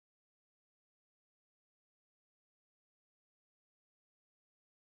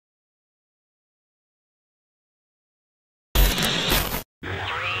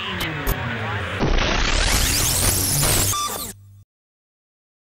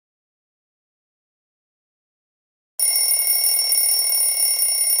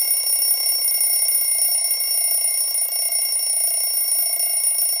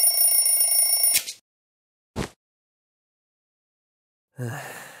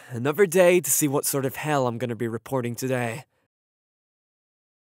Another day to see what sort of hell I'm gonna be reporting today.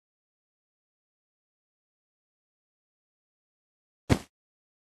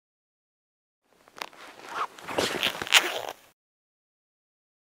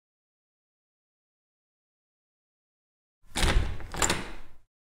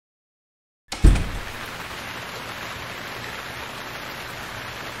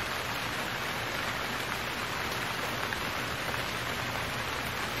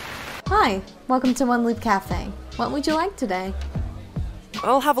 Hi, welcome to One Loop Cafe. What would you like today?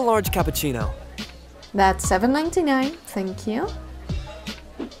 I'll have a large cappuccino. That's $7.99, thank you.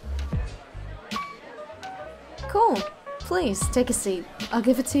 Cool, please take a seat. I'll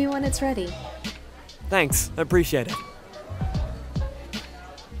give it to you when it's ready. Thanks, I appreciate it.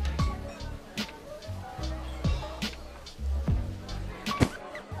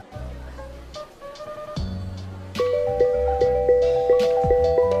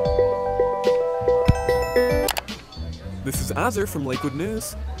 This is Azur from Lakewood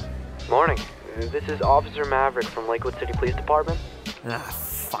News. Morning. This is Officer Maverick from Lakewood City Police Department. Ah,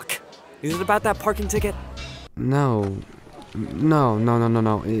 fuck. Is it about that parking ticket? No.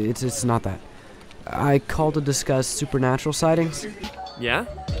 It's not that. I called to discuss supernatural sightings. Yeah?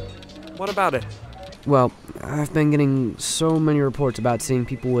 What about it? Well, I've been getting so many reports about seeing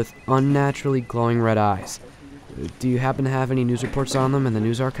people with unnaturally glowing red eyes. Do you happen to have any news reports on them in the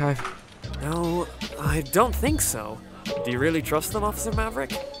news archive? No, I don't think so. Do you really trust them, Officer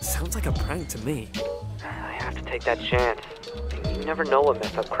Maverick? Sounds like a prank to me. I have to take that chance. You never know what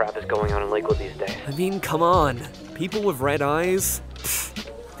messed up crap is going on in Lakewood these days. I mean, come on. People with red eyes?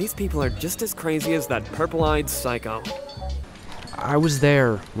 Pfft, these people are just as crazy as that purple-eyed psycho. I was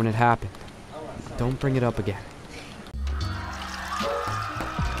there when it happened. Don't bring it up again.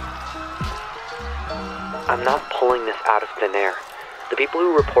 I'm not pulling this out of thin air. The people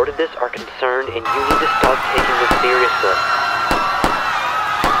who reported this are concerned, and you need to start taking this seriously.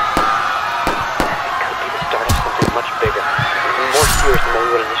 It could be the start of something much bigger, more serious than we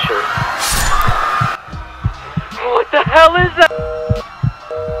would initially. What the hell is that?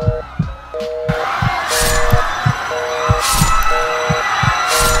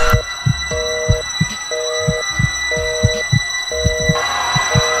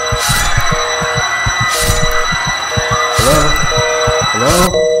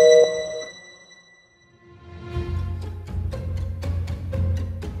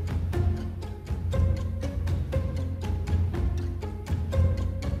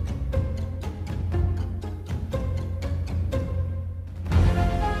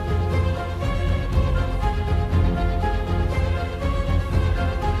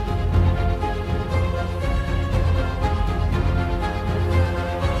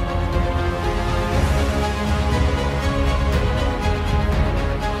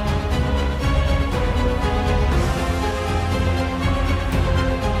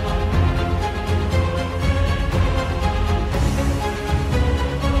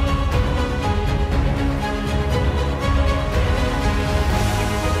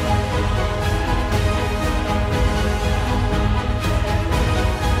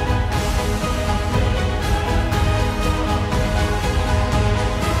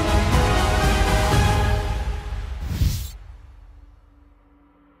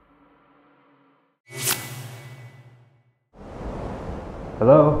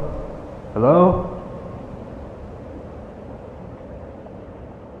 Hello? Hello?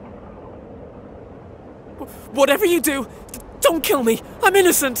 Whatever you do, don't kill me. I'm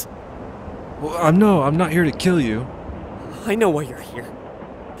innocent. Well, I'm not here to kill you. I know why you're here.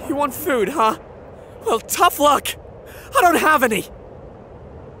 You want food, huh? Well, tough luck. I don't have any.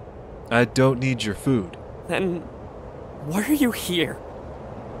 I don't need your food. Then, why are you here?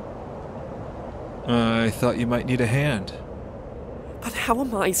 I thought you might need a hand. But how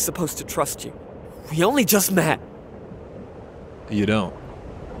am I supposed to trust you? We only just met. You don't.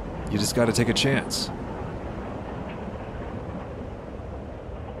 You just gotta take a chance.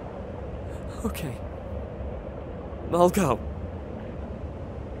 Okay. I'll go.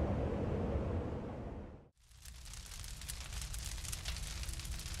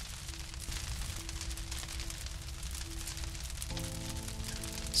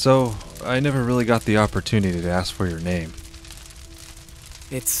 So, I never really got the opportunity to ask for your name.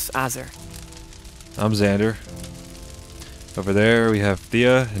 It's Azur. I'm Xander. Over there we have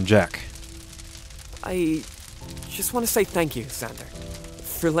Thea and Jack. I just want to say thank you, Xander,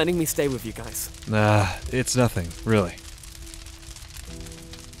 for letting me stay with you guys. Nah, it's nothing, really.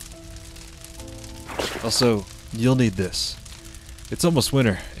 Also, you'll need this. It's almost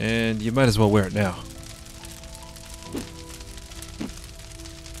winter, and you might as well wear it now.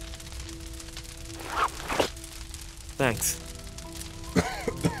 Thanks.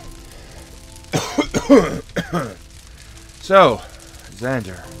 So,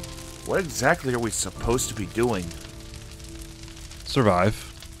 Xander, what exactly are we supposed to be doing? Survive.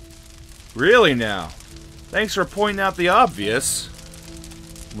 Really now? Thanks for pointing out the obvious.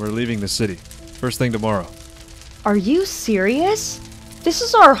 We're leaving the city. First thing tomorrow. Are you serious? This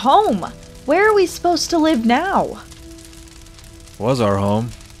is our home. Where are we supposed to live now? Was our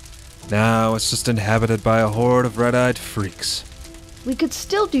home. Now it's just inhabited by a horde of red-eyed freaks. We could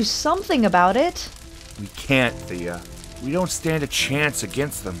still do something about it. We can't, Thea. We don't stand a chance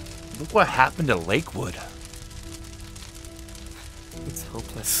against them. Look what happened to Lakewood. It's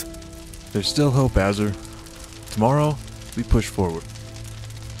hopeless. There's still hope, Azur. Tomorrow, we push forward.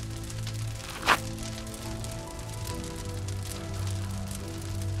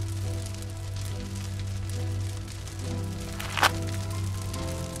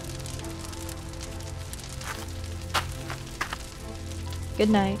 Good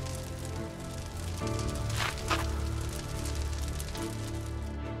night.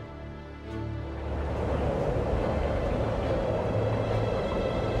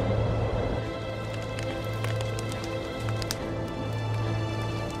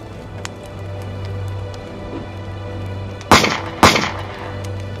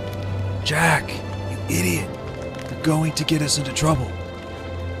 Jack, you idiot. You're going to get us into trouble.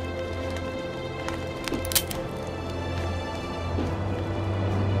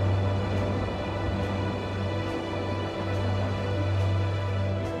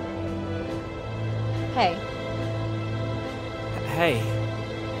 Hey, Hey,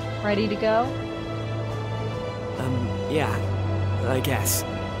 ready to go? yeah, I guess.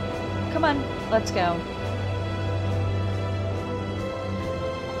 Come on, let's go.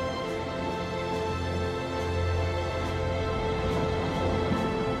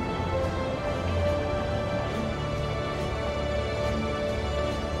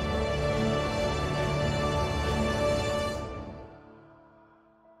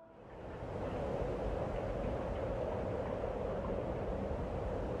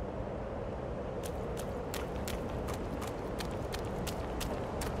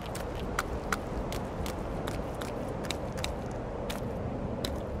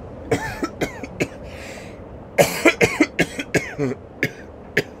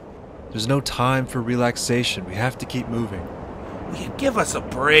 There's no time for relaxation. We have to keep moving. Will you give us a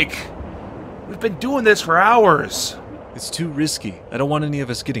break? We've been doing this for hours. It's too risky. I don't want any of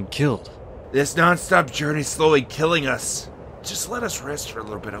us getting killed. This non-stop journey's slowly killing us. Just let us rest for a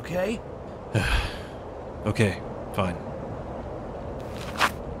little bit, okay? Okay, fine.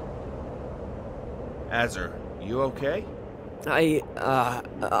 Azur, you okay?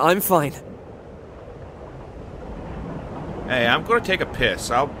 I'm fine. Hey, I'm gonna take a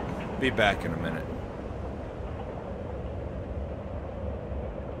piss. I'll be back in a minute.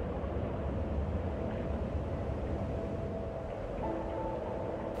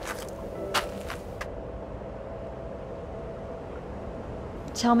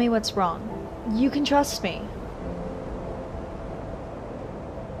 Tell me what's wrong. You can trust me.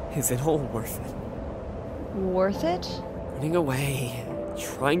 Is it all worth it? Worth it? Running away,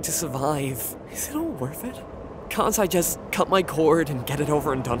 trying to survive. Is it all worth it? Can't I just cut my cord and get it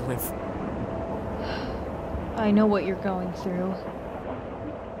over and done with? I know what you're going through.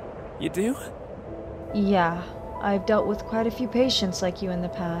 You do? Yeah, I've dealt with quite a few patients like you in the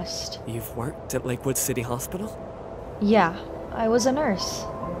past. You've worked at Lakewood City Hospital? Yeah, I was a nurse.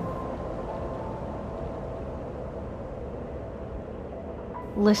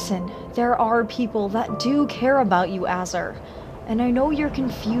 Listen, there are people that do care about you, Azur. And I know you're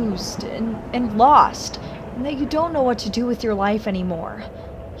confused and lost, and that you don't know what to do with your life anymore.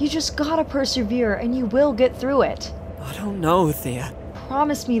 You just gotta persevere, and you will get through it. I don't know, Thea.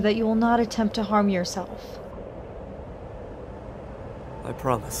 Promise me that you will not attempt to harm yourself. I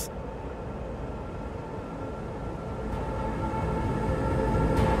promise.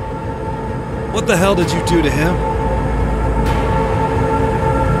 What the hell did you do to him?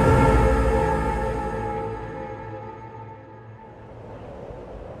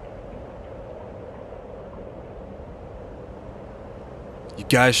 You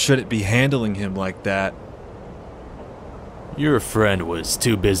guys shouldn't be handling him like that. Your friend was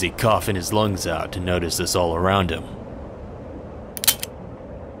too busy coughing his lungs out to notice us all around him.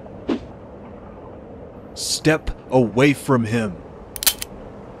 Step away from him.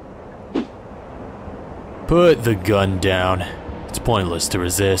 Put the gun down. It's pointless to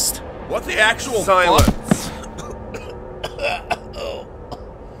resist. What the actual Silence.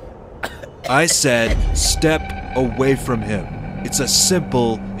 I said step away from him. It's a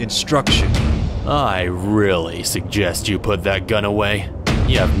simple instruction. I really suggest you put that gun away.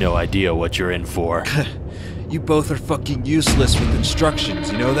 You have no idea what you're in for. You both are fucking useless with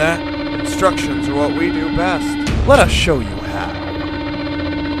instructions, you know that? Instructions are what we do best. Let us show you how.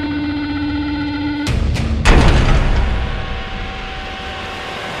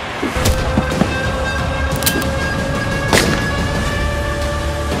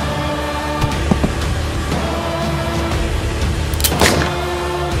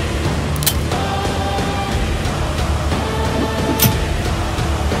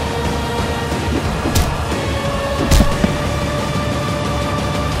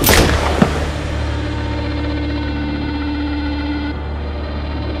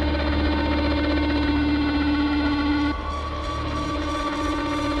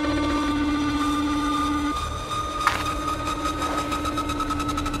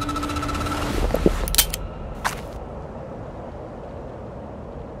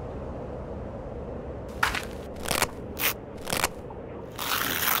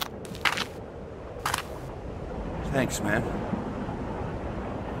 Thanks, man.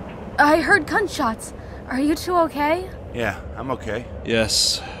 I heard gunshots. Are you two okay? Yeah, I'm okay.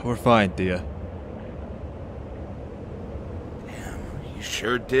 Yes, we're fine, Thea. You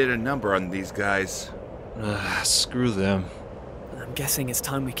sure did a number on these guys. Screw them. I'm guessing it's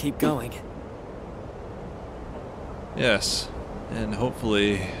time we keep going. Yes, and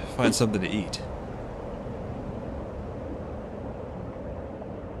hopefully find something to eat.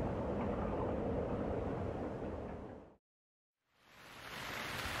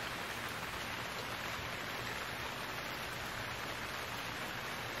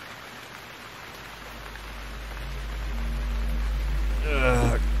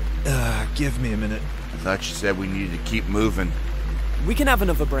 Give me a minute. I thought you said we needed to keep moving. We can have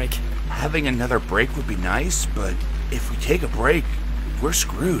another break. Having another break would be nice, but if we take a break, we're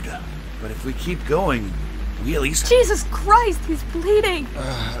screwed. But if we keep going, we at least... Jesus Christ, he's bleeding!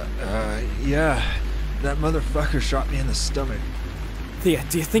 Yeah. That motherfucker shot me in the stomach. Thea,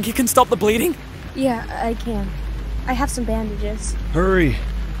 do you think you can stop the bleeding? Yeah, I can. I have some bandages. Hurry!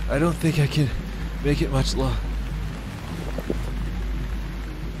 I don't think I can make it much longer.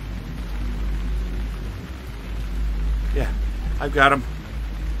 Yeah, I've got him.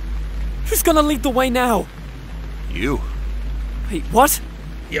 Who's gonna lead the way now? You. Wait, what?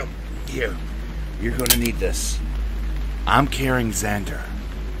 Yep, here. You're gonna need this. I'm carrying Xander.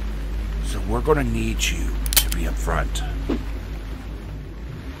 So we're gonna need you to be up front. I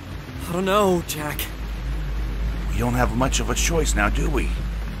don't know, Jack. We don't have much of a choice now, do we?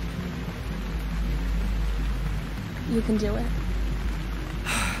 You can do it.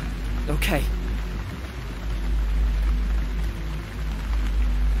 Okay.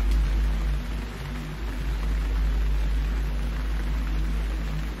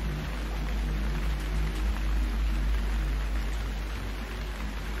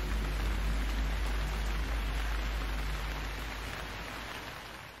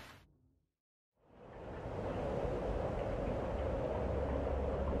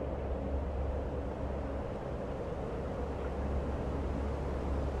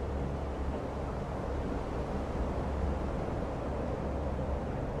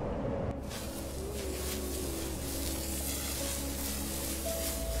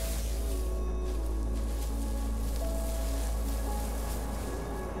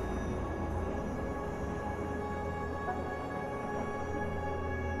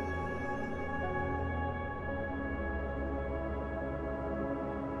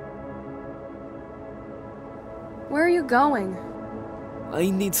 Where are you going? I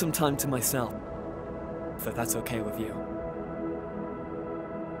need some time to myself. If that's okay with you.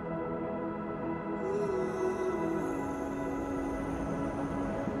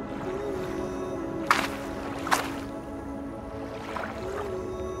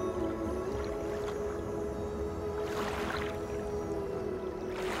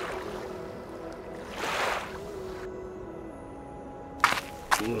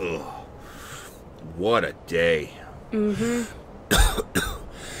 Ugh. What a day. Mm-hmm.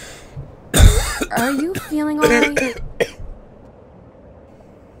 Are you feeling alright?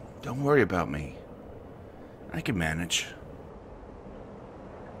 Don't worry about me. I can manage.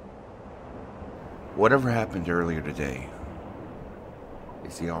 Whatever happened earlier today,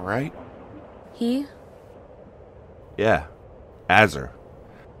 is he alright? He? Yeah, Azar.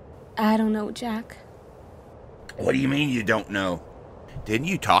 I don't know, Jack. What do you mean you don't know? Didn't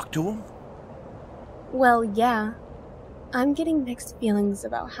you talk to him? Well, yeah. I'm getting mixed feelings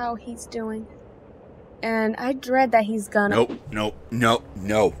about how he's doing. And I dread that he's gonna... No.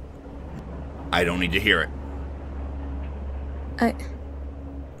 I don't need to hear it.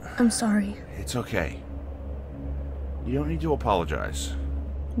 I'm sorry. It's okay. You don't need to apologize.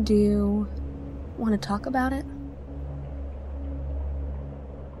 Do you want to talk about it?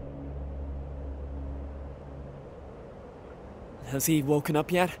 Has he woken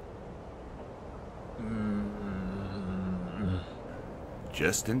up yet?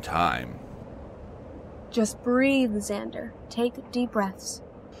 Just in time. Just breathe, Xander. Take deep breaths.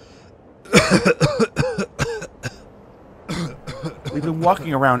 We've been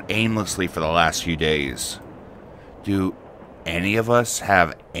walking around aimlessly for the last few days. Do any of us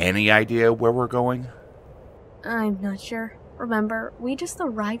have any idea where we're going? I'm not sure. Remember, we just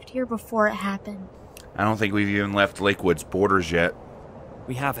arrived here before it happened. I don't think we've even left Lakewood's borders yet.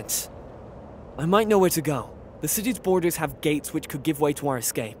 We haven't. I might know where to go. The city's borders have gates which could give way to our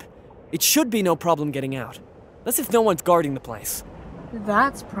escape. It should be no problem getting out. That's if no one's guarding the place.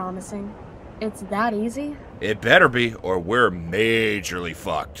 That's promising. It's that easy? It better be, or we're majorly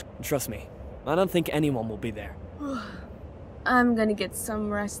fucked. Trust me, I don't think anyone will be there. I'm gonna get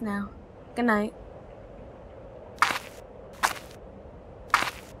some rest now. Good night.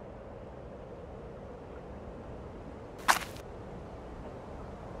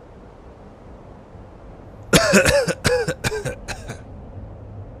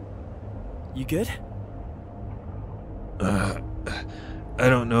 You good? I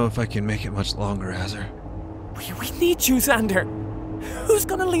don't know if I can make it much longer, Azur. We need you, Xander. Who's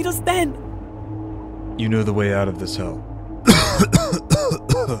gonna lead us then? You know the way out of this hell.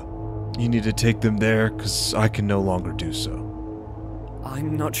 You need to take them there, because I can no longer do so.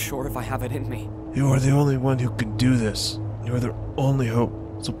 I'm not sure if I have it in me. You are the only one who can do this. You are the only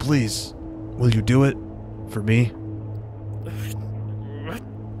hope. So please, will you do it? For me?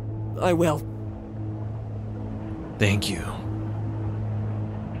 I will. Thank you.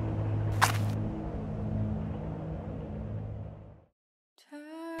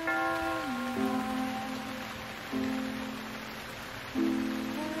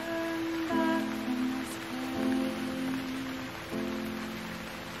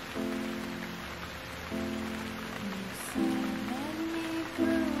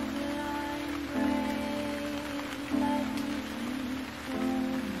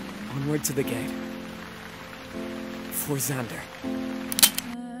 Onward to the gate. For Xander.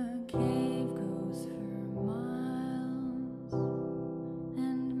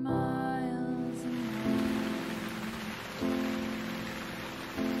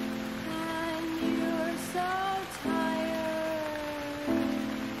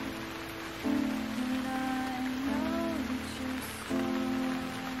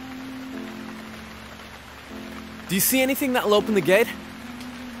 Do you see anything that'll open the gate?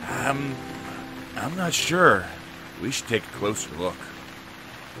 I'm not sure. We should take a closer look.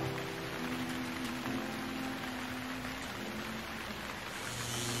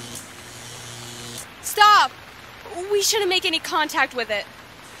 Stop! We shouldn't make any contact with it.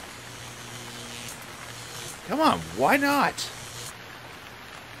 Come on, why not?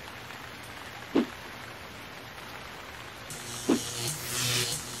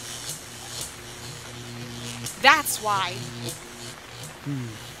 That's why.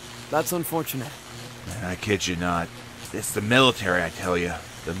 That's unfortunate. Man, I kid you not. It's the military, I tell you.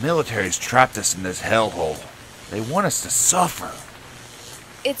 The military's trapped us in this hellhole. They want us to suffer.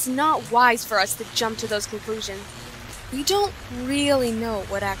 It's not wise for us to jump to those conclusions. We don't really know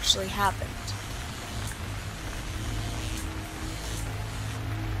what actually happened.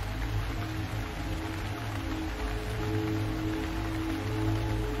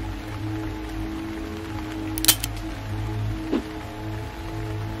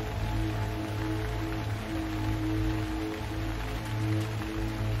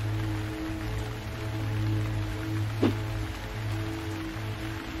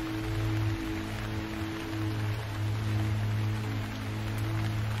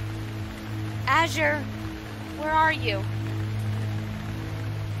 Azur, where are you?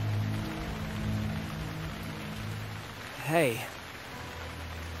 Hey,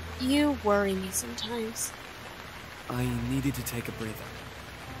 You worry me sometimes. I needed to take a breather.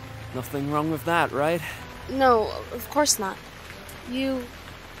 Nothing wrong with that, right? No, of course not. You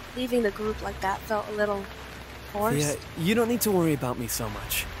leaving the group like that felt a little forced. Yeah, you don't need to worry about me so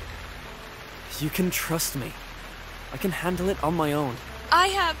much. You can trust me. I can handle it on my own. I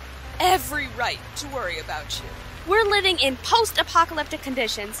have every right to worry about you. We're living in post-apocalyptic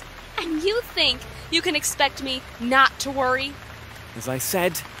conditions, and you think you can expect me not to worry? As I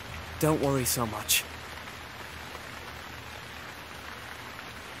said, don't worry so much.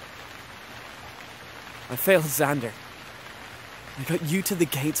 I failed Xander. I got you to the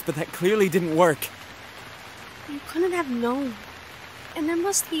gates, but that clearly didn't work. You couldn't have known. And there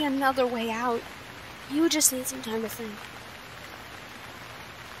must be another way out. You just need some time to think.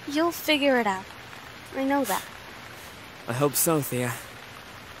 You'll figure it out. I know that. I hope so, Thea.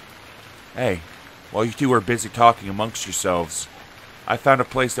 Hey, while you two are busy talking amongst yourselves, I found a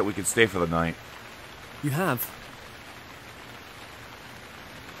place that we can stay for the night. You have?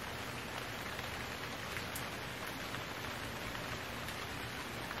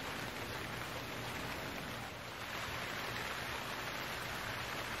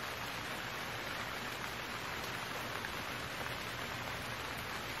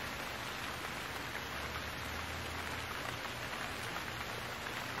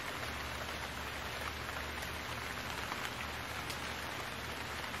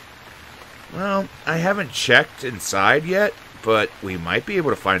 Well, I haven't checked inside yet, but we might be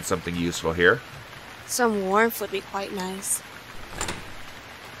able to find something useful here. Some warmth would be quite nice.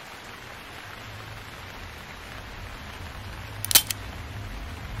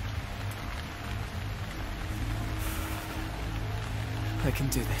 I can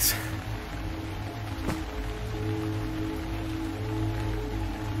do this.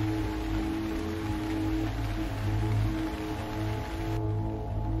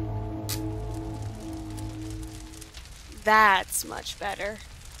 That's much better.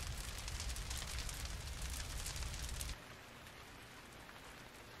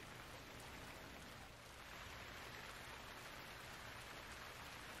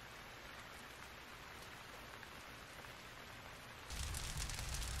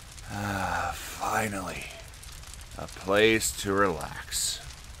 Finally. A place to relax.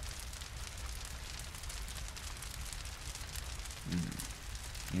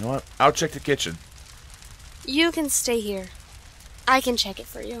 You know what? I'll check the kitchen. You can stay here. I can check it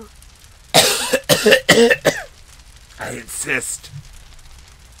for you. I insist.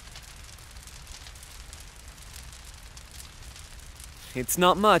 It's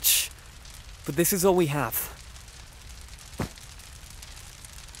not much, but this is all we have.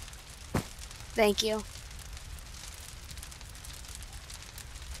 Thank you.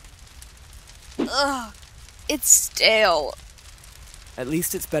 Ugh, it's stale. At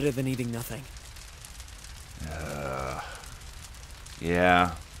least it's better than eating nothing.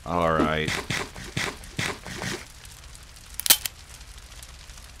 Yeah, alright.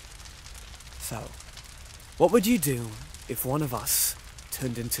 So, what would you do if one of us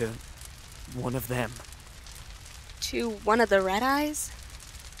turned into one of them? To one of the red eyes?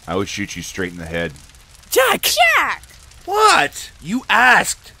 I would shoot you straight in the head. Jack! Jack! What? You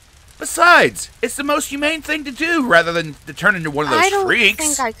asked! Besides, it's the most humane thing to do rather than to turn into one of those I don't freaks.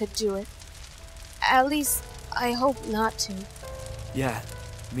 think I could do it. At least, I hope not to. Yeah,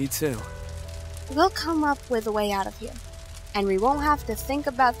 me too. We'll come up with a way out of here. And we won't have to think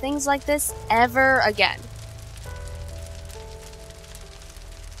about things like this ever again.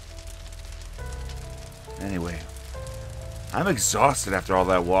 Anyway, I'm exhausted after all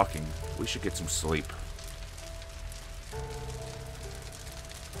that walking. We should get some sleep.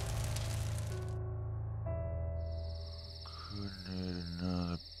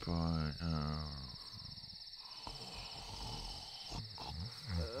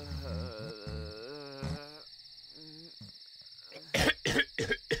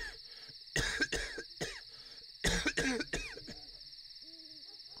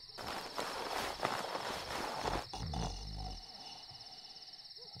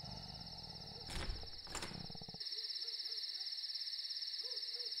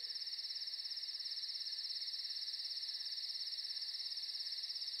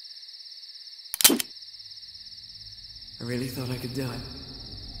 I really thought I could do it.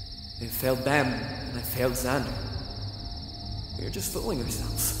 It failed them, and I failed Xander. We were just fooling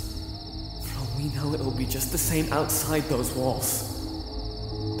ourselves. For all we know, it will be just the same outside those walls.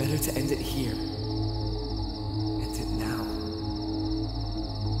 Better to end it here. End it now.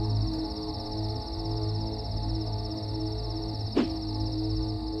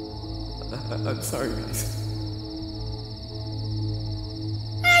 I'm sorry, guys.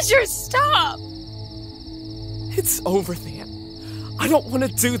 Azure, stop! It's over, Thea. I don't want to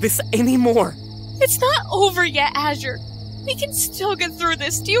do this anymore. It's not over yet, Azure. We can still get through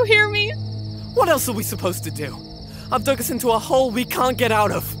this. Do you hear me? What else are we supposed to do? I've dug us into a hole we can't get out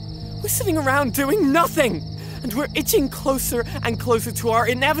of. We're sitting around doing nothing. And we're itching closer and closer to our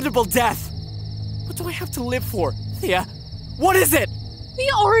inevitable death. What do I have to live for, Thea? What is it? We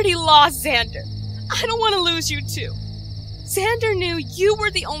already lost Xander. I don't want to lose you too. Xander knew you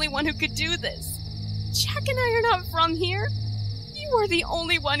were the only one who could do this. Jack and I are not from here. You are the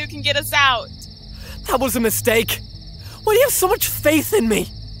only one who can get us out. That was a mistake. Why do you have so much faith in me?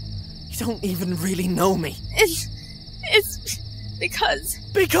 You don't even really know me. It's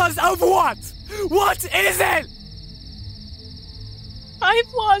Because of what? What is it?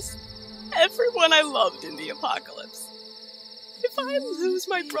 I've lost everyone I loved in the apocalypse. If I lose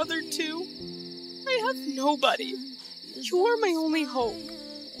my brother too, I have nobody. You're my only hope.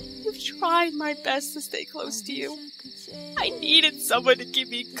 You've tried my best to stay close to you. I needed someone to keep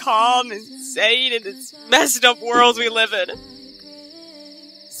me calm and sane in this messed up world we live in.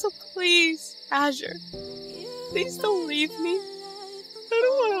 So please, Azure, please don't leave me. I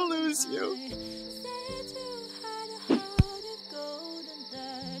don't want to lose you.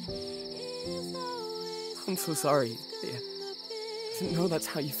 I'm so sorry. I didn't know that's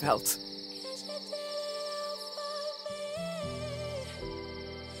how you felt.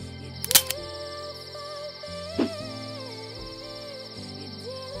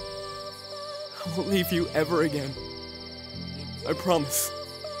 I won't leave you ever again. I promise.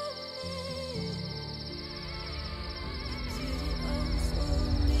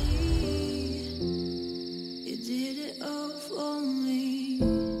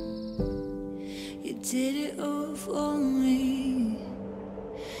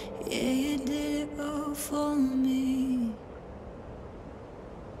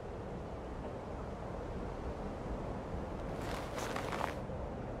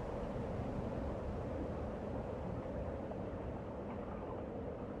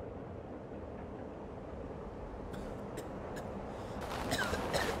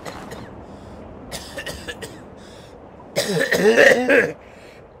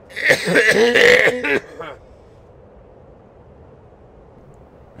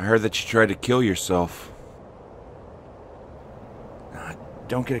 I heard that you tried to kill yourself.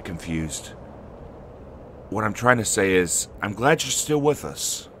 Don't get it confused. What I'm trying to say is, I'm glad you're still with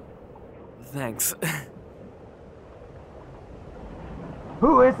us. Thanks.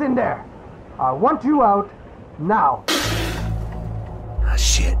 Who is in there? I want you out now. Ah,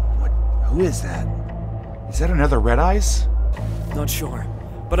 shit. Who is that? Is that another Red Eyes? Not sure.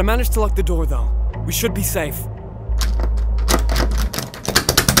 But I managed to lock the door, though. We should be safe.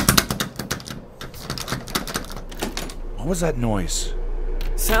 What was that noise?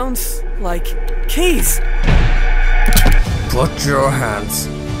 Sounds like keys. Put your hands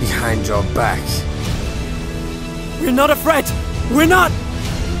behind your back. We're not afraid. We're not.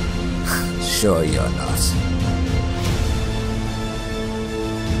 Sure you're not.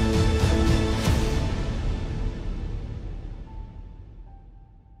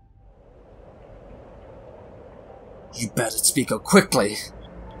 You better speak up quickly.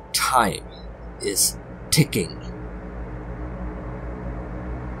 Time is ticking.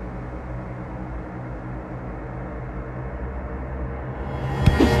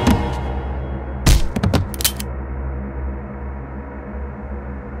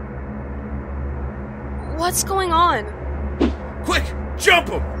 What's going on? Quick, jump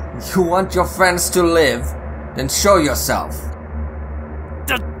him! You want your friends to live? Then show yourself.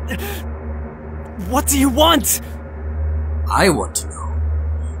 What do you want? I want to know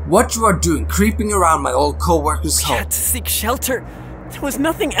what you are doing creeping around my old co-worker's home. We had to seek shelter. There was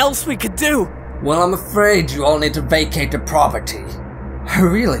nothing else we could do. Well, I'm afraid you all need to vacate the property. I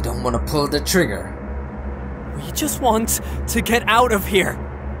really don't want to pull the trigger. We just want to get out of here.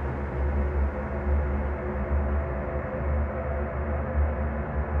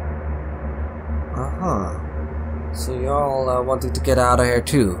 Uh-huh. So you're all wanting to get out of here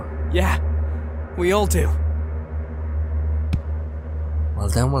too? Yeah, we all do. Well,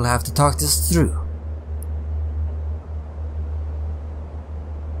 then we'll have to talk this through.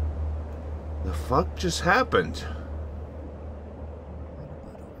 The fuck just happened?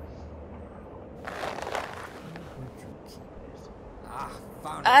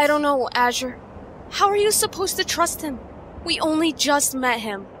 I don't know, Azure. How are you supposed to trust him? We only just met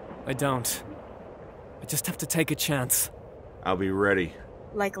him. I don't. I just have to take a chance. I'll be ready.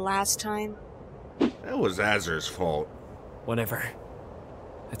 Like last time? That was Azur's fault. Whatever.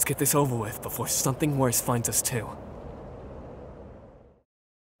 Let's get this over with before something worse finds us too.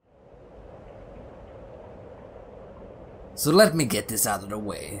 So let me get this out of the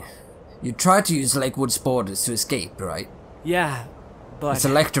way. You tried to use Lakewood's borders to escape, right? Yeah, but... It's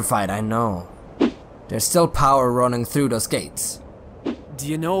electrified, I know. There's still power running through those gates. Do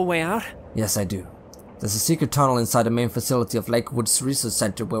you know a way out? Yes, I do. There's a secret tunnel inside the main facility of Lakewood's research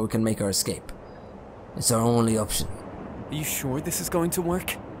center where we can make our escape. It's our only option. Are you sure this is going to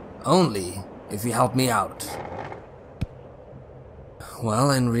work? Only if you help me out.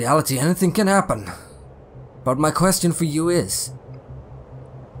 Well, in reality, anything can happen. But my question for you is,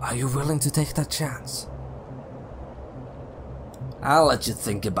 are you willing to take that chance? I'll let you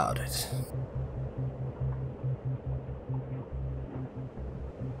think about it.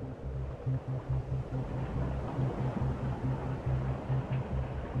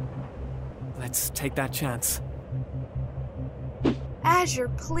 Let's take that chance. Azure,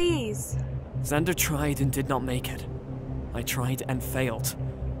 please. Xander tried and did not make it. I tried and failed.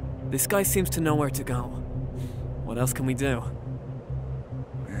 This guy seems to know where to go. What else can we do?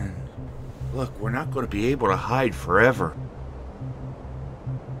 Man, look, we're not going to be able to hide forever.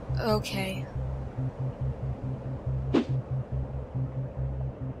 Okay.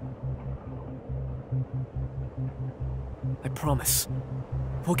 I promise.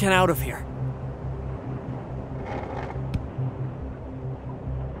 We'll get out of here.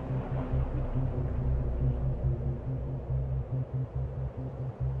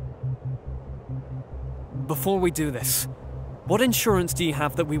 Before we do this, what insurance do you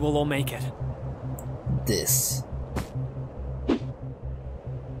have that we will all make it? This.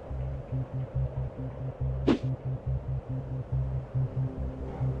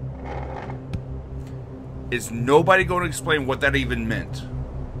 Is nobody going to explain what that even meant?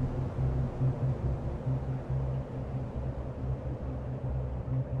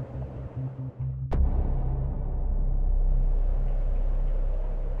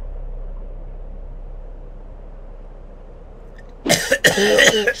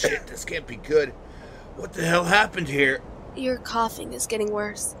 Shit, this can't be good. What the hell happened here? Your coughing is getting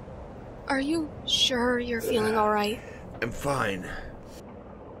worse. Are you sure you're feeling alright? I'm fine.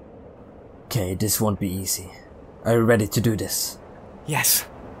 Okay, this won't be easy. Are you ready to do this? Yes,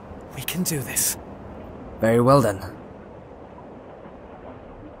 we can do this. Very well then.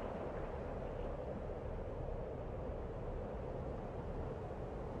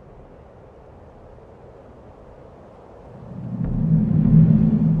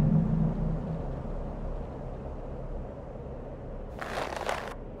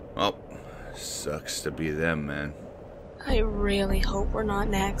 Oh, sucks to be them, man. I really hope we're not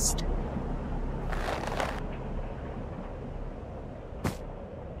next.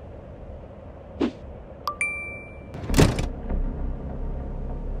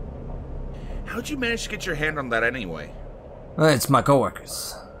 How'd you manage to get your hand on that anyway? It's my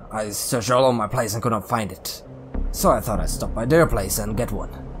coworkers. I searched all over my place and could not find it. So I thought I'd stop by their place and get one.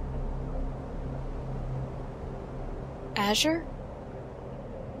 Azure?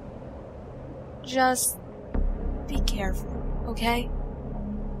 Just be careful, okay?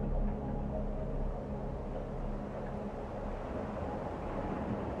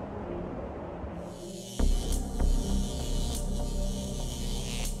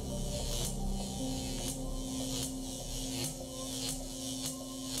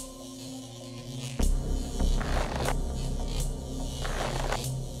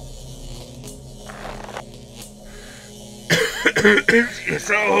 It's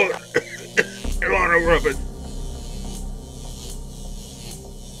so hot. I want to rub it.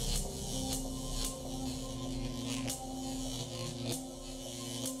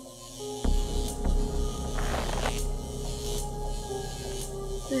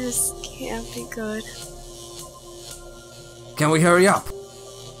 This can't be good. Can we hurry up?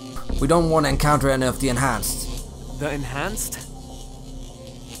 We don't want to encounter any of the enhanced. The enhanced?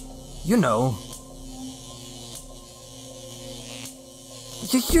 You know.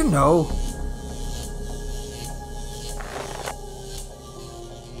 You know.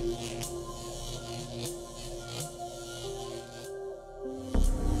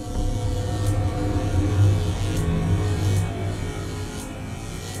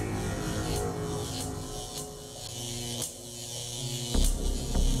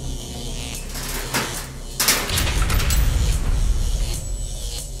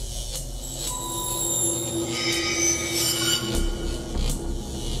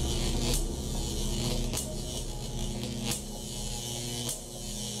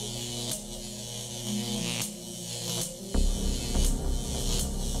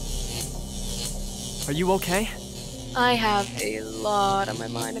 Are you okay? I have a lot on my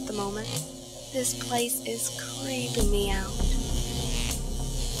mind at the moment. This place is creeping me out.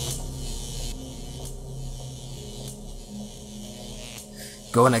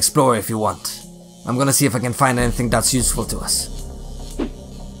 Go and explore if you want. I'm gonna see if I can find anything that's useful to us.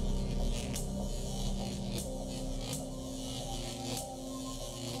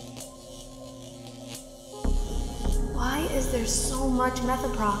 Why is there so much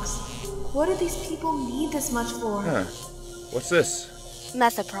methoprox? What do these people need this much for? Huh. What's this?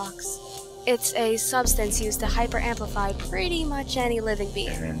 Methoprox. It's a substance used to hyper-amplify pretty much any living being.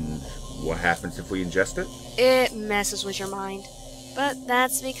 And what happens if we ingest it? It messes with your mind. But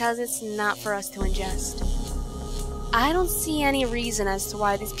that's because it's not for us to ingest. I don't see any reason as to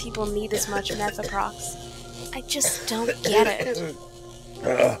why these people need this much methoprox. I just don't get it.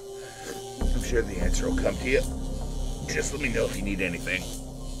 I'm sure the answer will come to you. Just let me know if you need anything.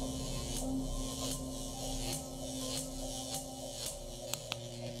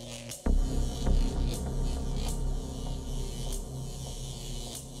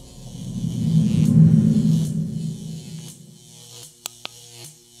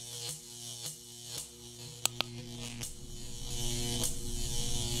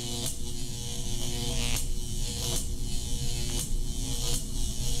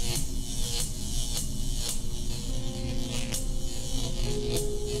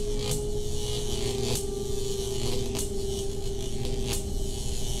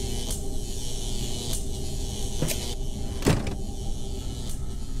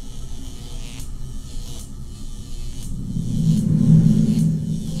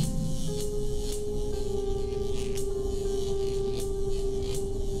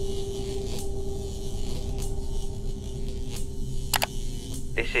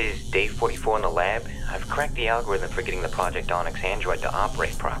 This is day 44 in the lab. I've cracked the algorithm for getting the Project Onyx android to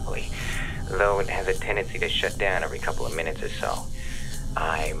operate properly, though it has a tendency to shut down every couple of minutes or so.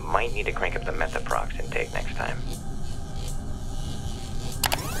 I might need to crank up the methaprox intake next time.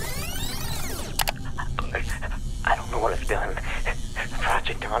 I don't know what I've done.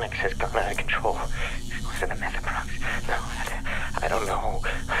 Project Onyx has gone out of control. Was it the methaprox? No, I don't know.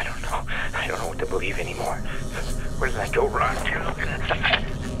 I don't know what to believe anymore. Where did that go wrong?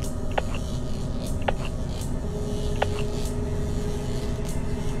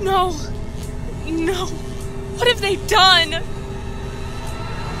 No! No! What have they done?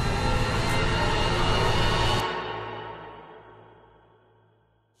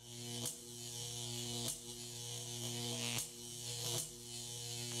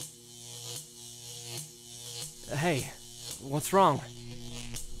 Hey, what's wrong?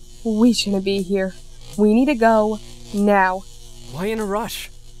 We shouldn't be here. We need to go now. Why in a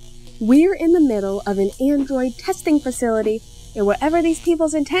rush? We're in the middle of an android testing facility, and whatever these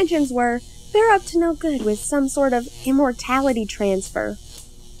people's intentions were, they're up to no good with some sort of immortality transfer.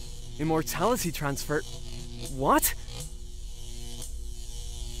 Immortality transfer? What?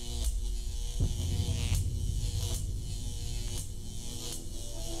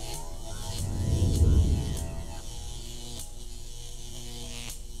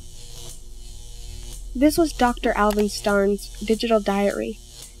 This was Dr. Alvin Starn's digital diary.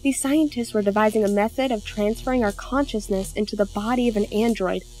 These scientists were devising a method of transferring our consciousness into the body of an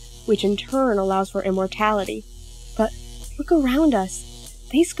android, which in turn allows for immortality. But look around us.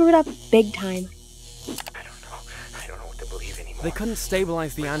 They screwed up big time. I don't know what to believe anymore. They couldn't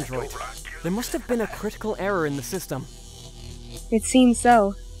stabilize the android. There must have been a critical error in the system. It seems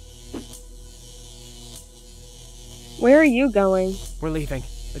so. Where are you going? We're leaving,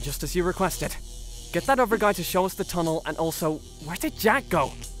 just as you requested. Get that other guy to show us the tunnel, and also, where did Jack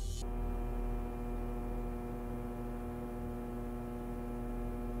go?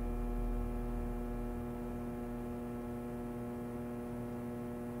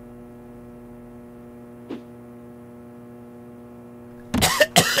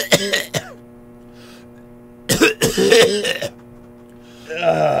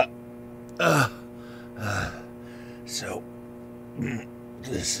 So,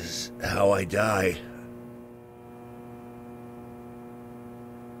 this is how I die.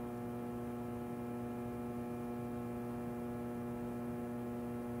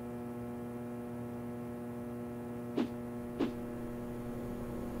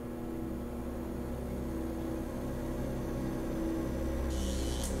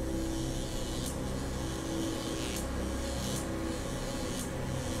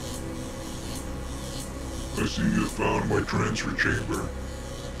 I see you found my transfer chamber.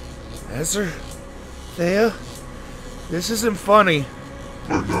 Ezra? Thea? This isn't funny.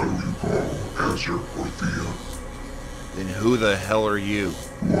 I'm not who you call Ezra or Thea. Then who the hell are you?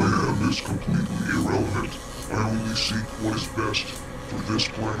 Who I am is completely irrelevant. I only seek what is best for this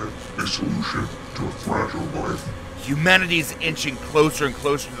planet, a solution to a fragile life. Humanity is inching closer and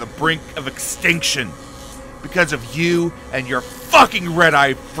closer to the brink of extinction. Because of you and your fucking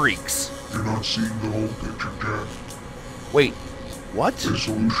red-eye freaks. You're not seeing the whole picture, Jedd. Wait, what? The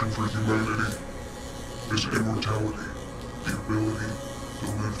solution for humanity is immortality, the ability to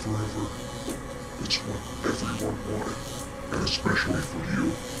live forever. It's what everyone wanted, and especially for you.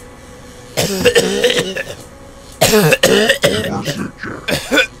 You are sick, Jedd,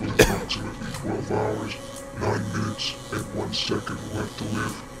 with approximately 12 hours, 9 minutes, and 1 second left to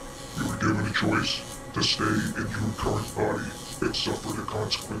live. You were given a choice to stay in your current body and suffer the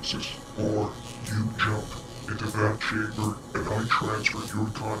consequences, or you jump into that chamber and I transfer your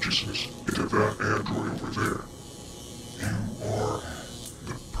consciousness into that android over there. You are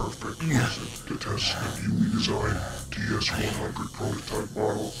the perfect person to test the newly designed TS-100 prototype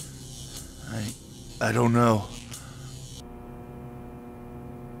model. I don't know.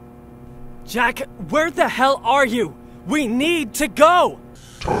 Jack, where the hell are you? We need to go!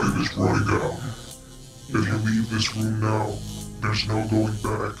 Time is running out. If you leave this room now, there's no going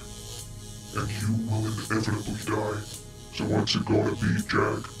back. And you will inevitably die. So what's it gonna be,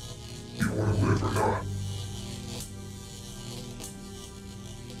 Jack? You wanna live or not?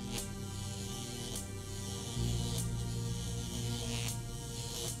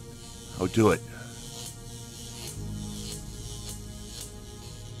 I'll do it.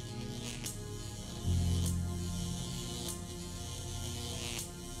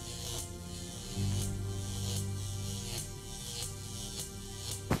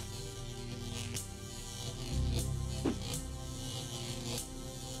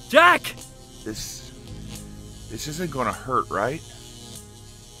 Jack! This isn't gonna hurt, right?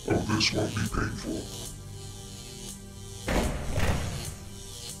 Oh, this won't be painful.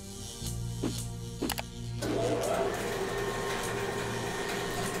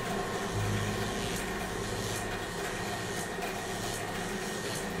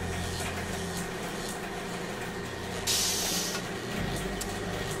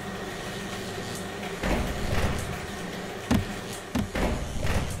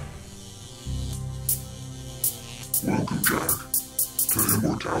 Welcome, Jack, to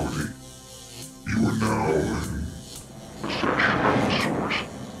immortality. You are now in possession of the source,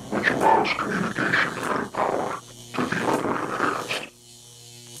 which allows communication and power to the other enhanced.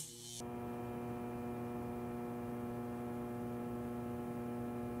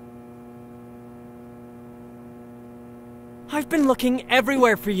 I've been looking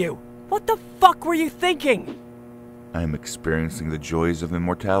everywhere for you. What the fuck were you thinking? I'm experiencing the joys of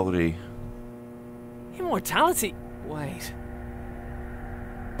immortality. Immortality? Wait.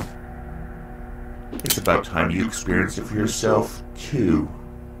 It's about time you experience it for yourself, too.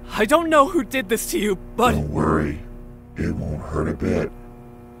 I don't know who did this to you, but... Don't worry. It won't hurt a bit.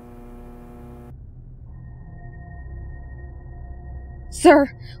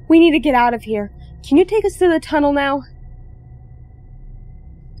 Sir, we need to get out of here. Can you take us to the tunnel now?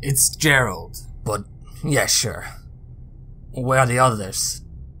 It's Gerald, but yeah, sure. Where are the others?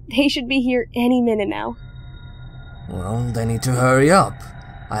 They should be here any minute now. Well, they need to hurry up.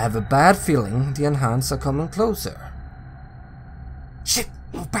 I have a bad feeling the enhanced are coming closer. Shit!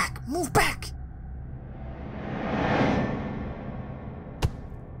 Move back! Move back!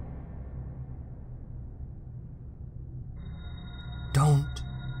 Don't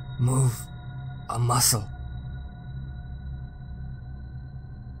move a muscle.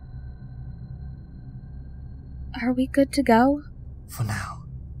 Are we good to go? For now.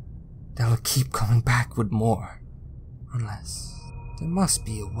 They'll keep coming back with more. Unless there must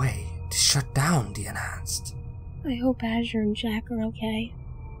be a way to shut down the enhanced. I hope Azure and Jack are okay.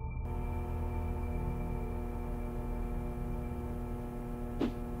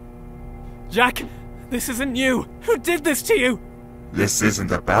 Jack, this isn't you. Who did this to you? This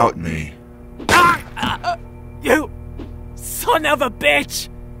isn't about me. You son of a bitch!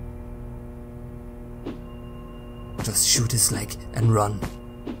 Just shoot his leg and run.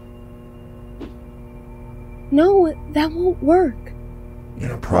 No, that won't work.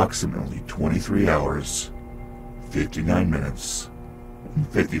 In approximately 23 hours, 59 minutes, and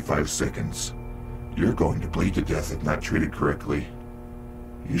 55 seconds, you're going to bleed to death if not treated correctly.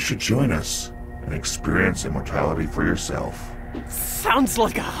 You should join us and experience immortality for yourself. Sounds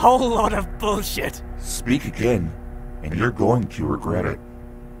like a whole lot of bullshit. Speak again, and you're going to regret it.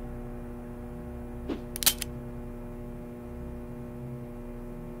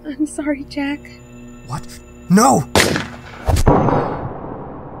 I'm sorry, Jack. What? No!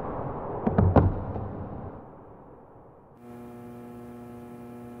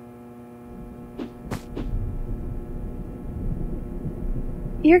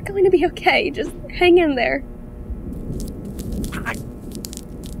 You're going to be okay. Just hang in there.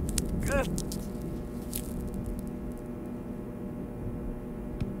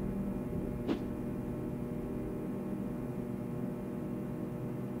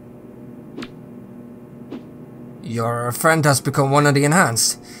 Your friend has become one of the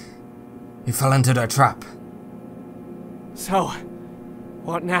enhanced. He fell into their trap. So,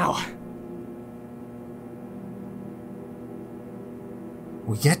 what now?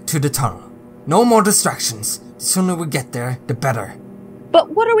 We get to the tunnel. No more distractions. The sooner we get there, the better.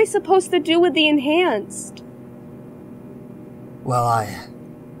 But what are we supposed to do with the enhanced? Well,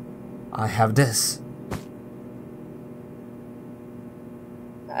 I have this.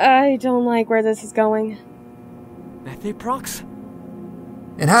 I don't like where this is going. Methoprox?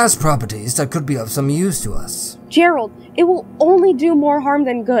 It has properties that could be of some use to us. Gerald, it will only do more harm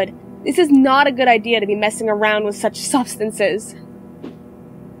than good. This is not a good idea to be messing around with such substances.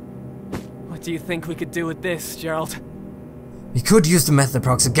 What do you think we could do with this, Gerald? We could use the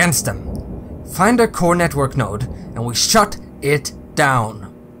Methoprox against them. Find their core network node, and we shut it down.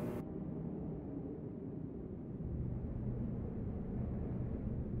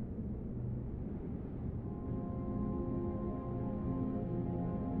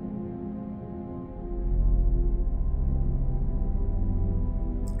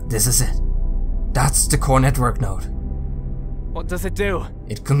 This is it. That's the core network node. What does it do?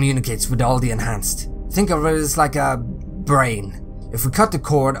 It communicates with all the enhanced. Think of it as like a brain. If we cut the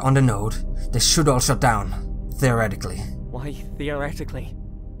cord on the node, they should all shut down. Theoretically. Why theoretically?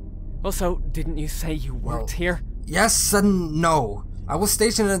 Also, didn't you say you worked here? Yes and no. I was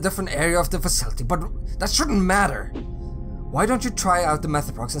stationed in a different area of the facility, but that shouldn't matter. Why don't you try out the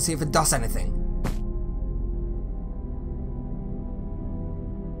Methaprox and see if it does anything?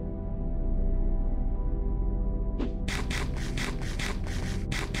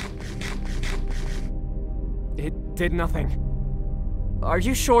 It did nothing. Are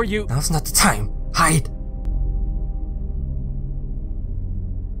you sure you... Now's not the time. Hide!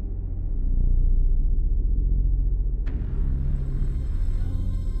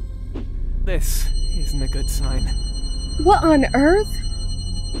 This isn't a good sign. What on earth?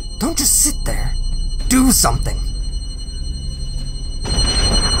 Don't just sit there. Do something!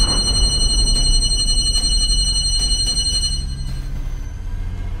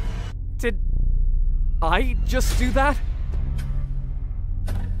 Did I just do that?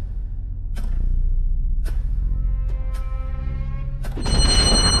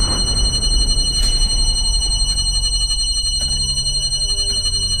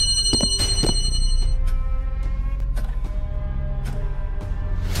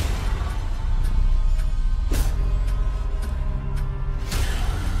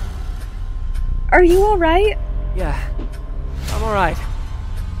 Are you alright? Yeah, I'm alright.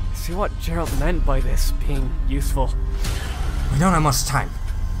 See what Gerald meant by this being useful. We don't have much time.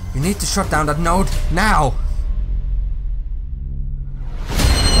 You need to shut down that node now!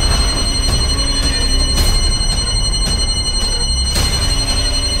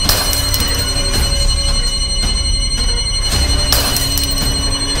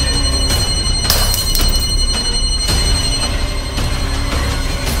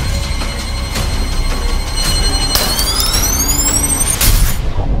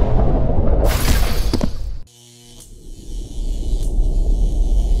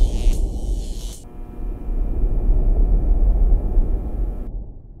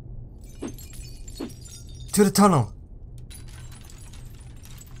 To the tunnel.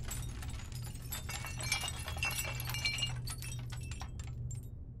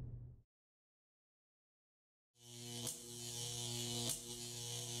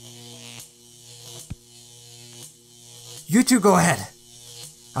 You two go ahead.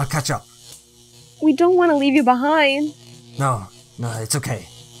 I'll catch up. We don't want to leave you behind. No, it's okay.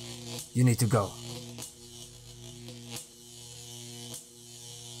 You need to go.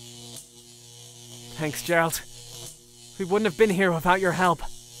 Thanks, Gerald. We wouldn't have been here without your help.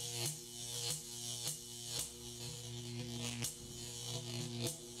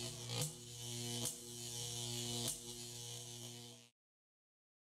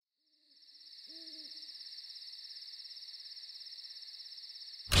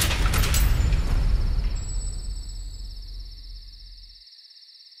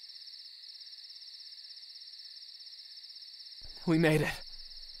 We made it.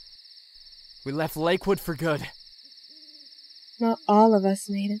 We left Lakewood for good. Not all of us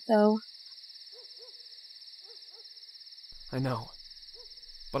made it, though. I know.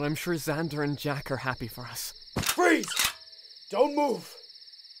 But I'm sure Xander and Jack are happy for us. Freeze! Don't move!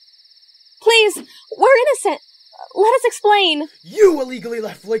 Please! We're innocent! Let us explain! You illegally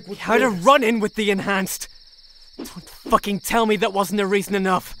left Lakewood. How to run in with the enhanced! Don't fucking tell me that wasn't a reason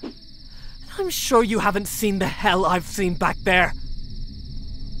enough! I'm sure you haven't seen the hell I've seen back there!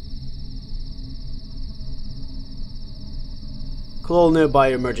 Call all nearby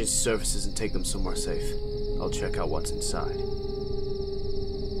emergency services and take them somewhere safe. I'll check out what's inside.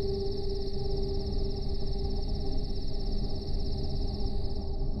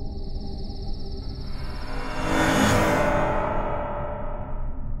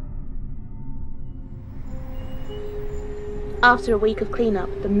 After a week of cleanup,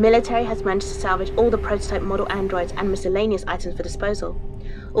 the military has managed to salvage all the prototype model androids and miscellaneous items for disposal.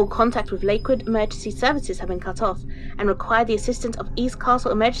 All contact with Lakewood emergency services have been cut off and require the assistance of East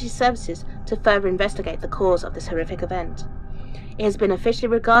Castle emergency services to further investigate the cause of this horrific event. It has been officially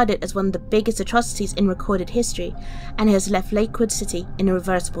regarded as one of the biggest atrocities in recorded history, and it has left Lakewood City in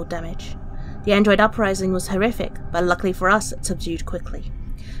irreversible damage. The android uprising was horrific, but luckily for us, it subdued quickly.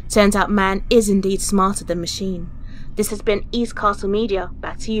 Turns out man is indeed smarter than machine. This has been East Castle Media.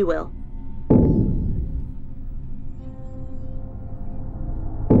 Back to you, Will.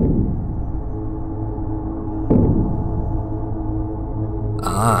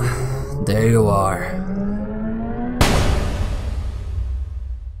 Ah, there you are.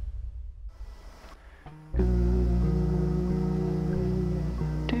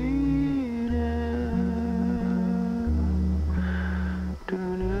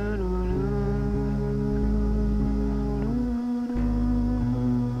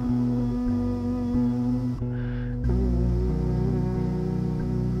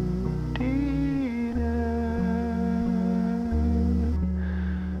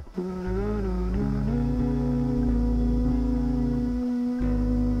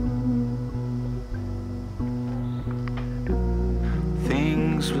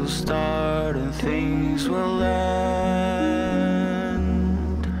 start and things will end.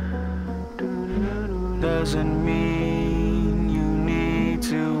 Doesn't mean you need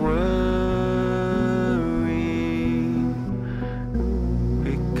to worry.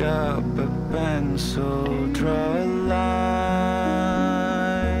 Pick up a pencil, draw a line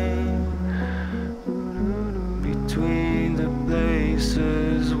between the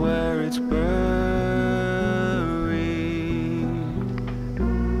places where it's buried,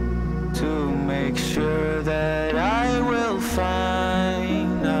 to make sure that I will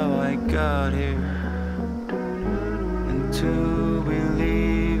find how I got here, and to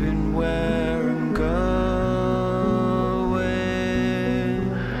believe in where I'm going.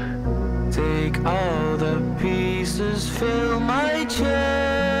 Take all the pieces, fill my chest,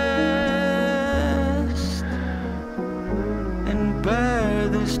 and bear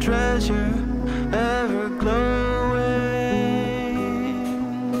this treasure ever